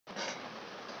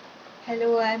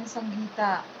Hello, I am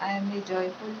Sangeeta. I am a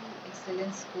joyful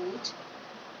excellence coach,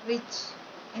 which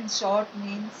in short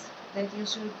means that you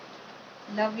should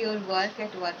love your work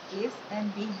at workplace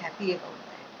and be happy about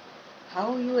that.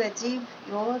 How you achieve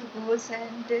your goals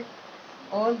and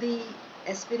all the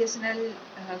aspirational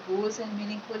goals and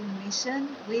meaningful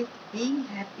mission with being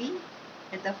happy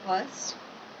at the first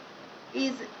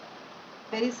is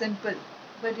very simple,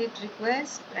 but it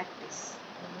requires practice.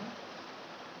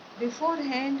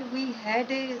 Beforehand, we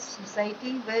had a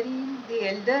society wherein the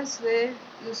elders were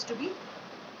used to be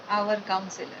our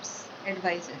counselors,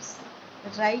 advisors.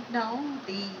 But right now,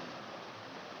 the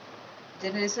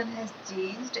generation has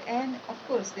changed, and of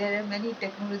course, there are many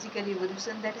technological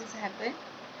evolution that has happened,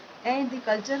 and the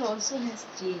culture also has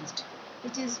changed,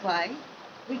 which is why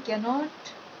we cannot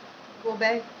go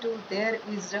back to their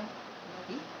wisdom.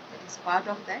 Maybe that is part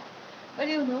of that. But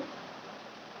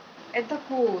at the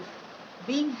core,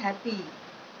 being happy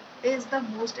is the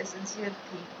most essential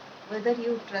thing, whether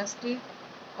you trust it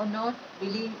or not,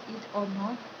 believe it or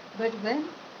not. But when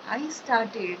I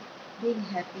started being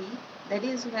happy, that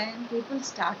is when people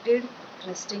started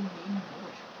trusting me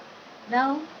more.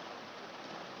 Now,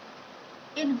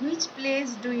 in which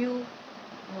place do you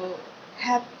uh,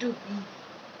 have to be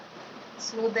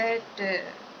so that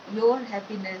your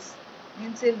happiness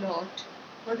means a lot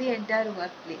for the entire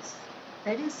workplace?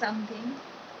 That is something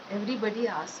everybody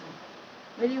asks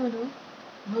me. Well,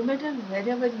 no matter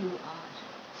wherever you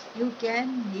are, you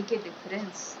can make a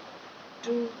difference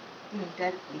to the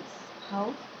entire place.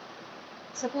 How?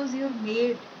 Suppose your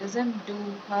maid doesn't do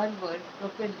her work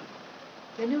properly.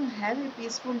 Can you have a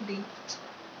peaceful day?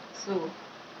 So,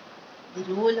 the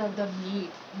role of the maid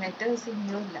matters in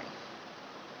your life.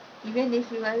 Even if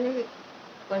you are a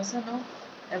person of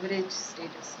average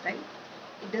status, right?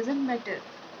 It doesn't matter.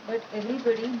 But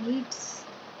everybody needs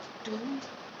to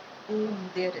own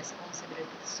their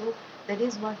responsibilities. So that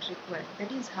is what required.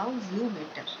 That is how you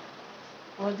matter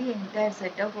for the entire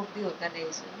setup of the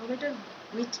organization, no matter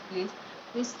which place,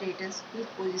 which status, which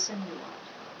position you are.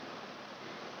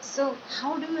 So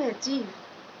how do you achieve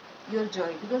your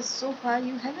joy? Because so far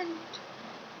you haven't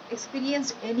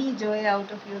experienced any joy out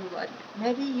of your work.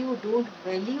 Maybe you don't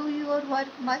value your work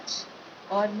much,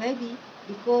 or maybe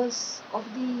because of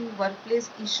the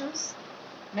workplace issues,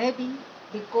 maybe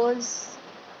because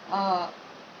uh,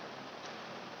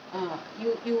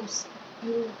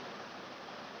 you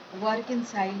work in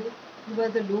silo. You are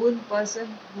the lone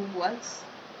person who works.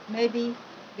 Maybe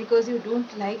because you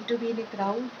don't like to be in a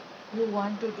crowd, you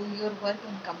want to do your work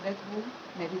and come back home.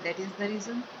 Maybe that is the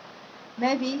reason.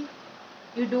 Maybe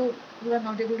you do you are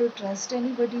not able to trust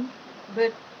anybody,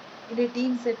 but in a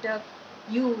team setup,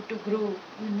 you to grow,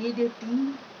 you need a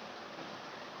team.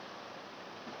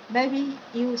 Maybe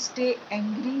you stay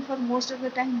angry for most of the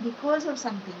time because of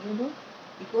something,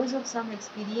 because of some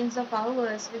experience of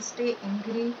ours, we stay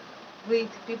angry with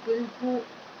people who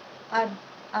are,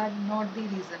 are not the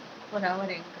reason for our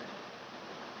anger.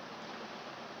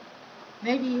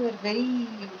 Maybe you are very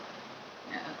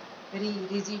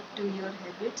rigid to your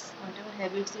habits, whatever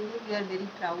habits you are very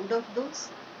proud of those,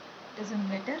 doesn't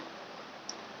matter.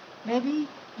 Maybe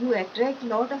you attract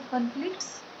lot of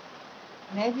conflicts.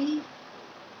 Maybe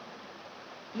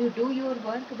you do your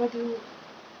work, but you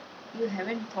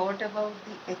haven't thought about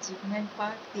the achievement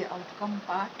part, the outcome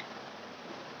part.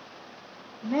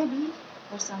 Maybe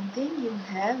for something you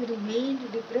have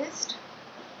remained depressed,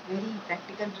 very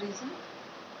practical reason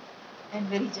and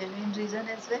very genuine reason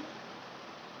as well.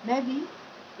 Maybe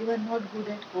you are not good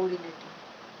at coordinating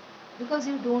because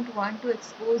you don't want to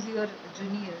expose your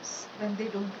juniors when they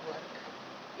don't work.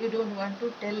 You don't want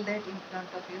to tell that in front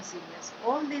of your seniors.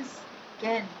 All this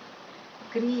can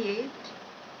create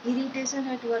irritation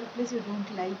at workplace. You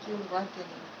don't like your work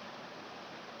anymore.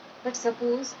 But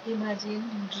suppose,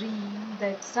 imagine, dream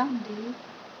that someday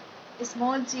a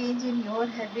small change in your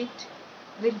habit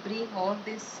will bring all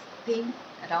this thing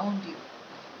around you.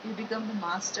 You become the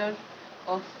master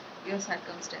of your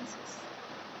circumstances.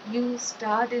 You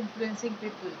start influencing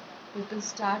people. People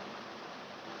start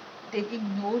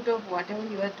taking note of whatever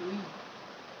you are doing,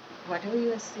 whatever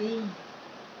you are saying,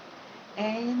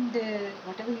 and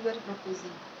whatever you are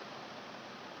proposing.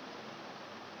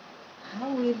 How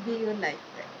will be your life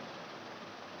then?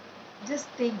 Just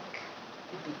think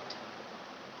a bit.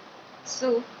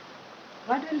 So,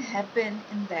 what will happen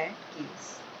in that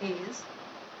case is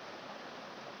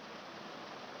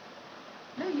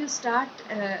you start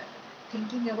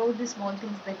thinking about the small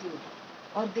things that you do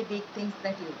or the big things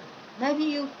that you do. Maybe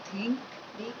you think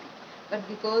big, but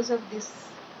because of this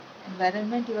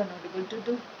environment you are not able to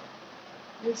do.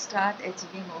 You start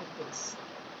achieving all those.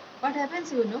 What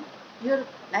happens, your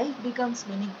life becomes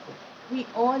meaningful. We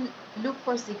all look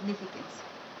for significance.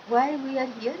 Why we are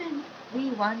here, and we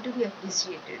want to be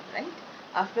appreciated, right?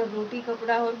 After roti,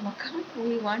 kapda or makan,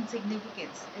 we want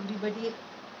significance. Everybody,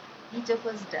 each of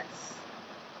us does.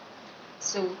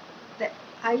 So that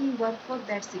I work for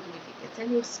that significance,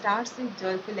 and it starts with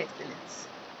joyful excellence.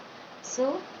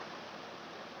 So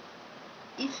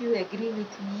if you agree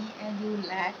with me and you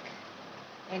lack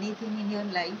anything in your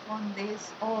life on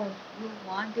this, or you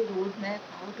want a roadmap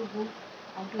how to go,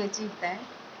 how to achieve that,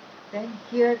 then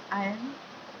here I am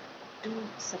to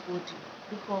support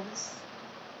you, because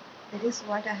that is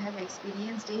what I have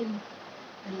experienced in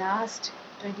the last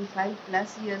 25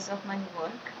 plus years of my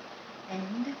work,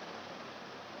 and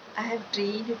I have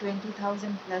trained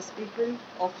 20,000 plus people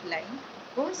offline,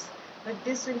 of course, but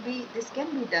this can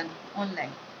be done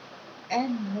online,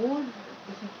 and more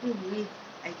effective way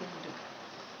I can do.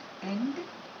 And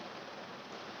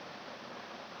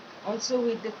also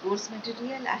with the course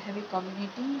material, I have a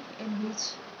community in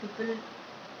which people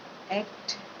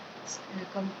act,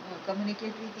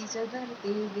 communicate with each other.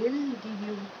 They will give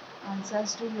you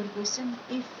answers to your question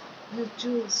if you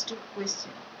choose to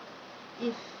question,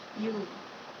 if you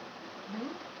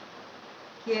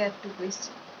care to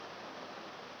question.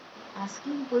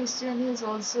 Asking question is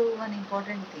also an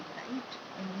important thing, right?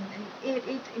 And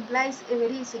it implies a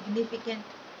very significant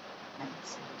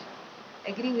mindset.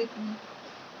 Agree with me?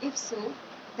 If so,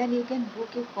 then you can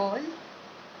book a call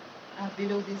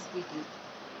below this video,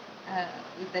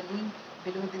 with the link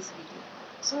below this video,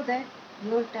 so that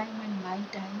your time and my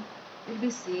time will be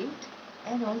saved,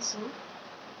 and also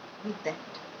with that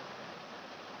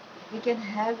we can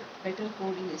have better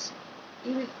coordination.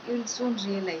 You will soon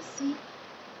realize. See,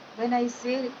 when I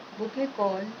say book a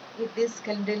call with this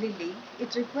Calendly link,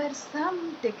 it requires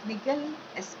some technical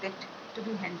aspect to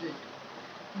be handled.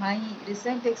 My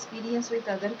recent experience with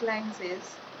other clients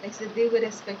is, like say, they were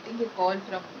expecting a call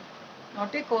from me.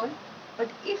 Not a call, but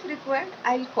if required,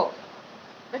 I'll call.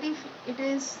 But if it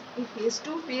is a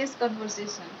face-to-face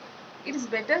conversation, it is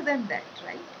better than that,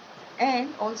 right?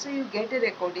 And also you get a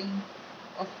recording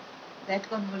of that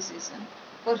conversation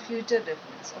for future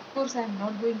reference. Of course, I am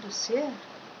not going to share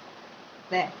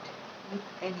that with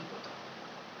anybody.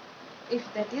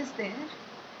 If that is there,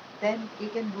 then you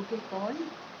can book a call,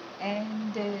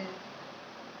 and yeah,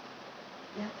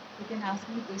 you can ask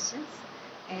me questions,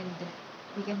 and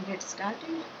we can get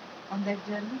started on that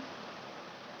journey.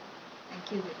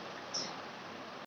 Thank you very much.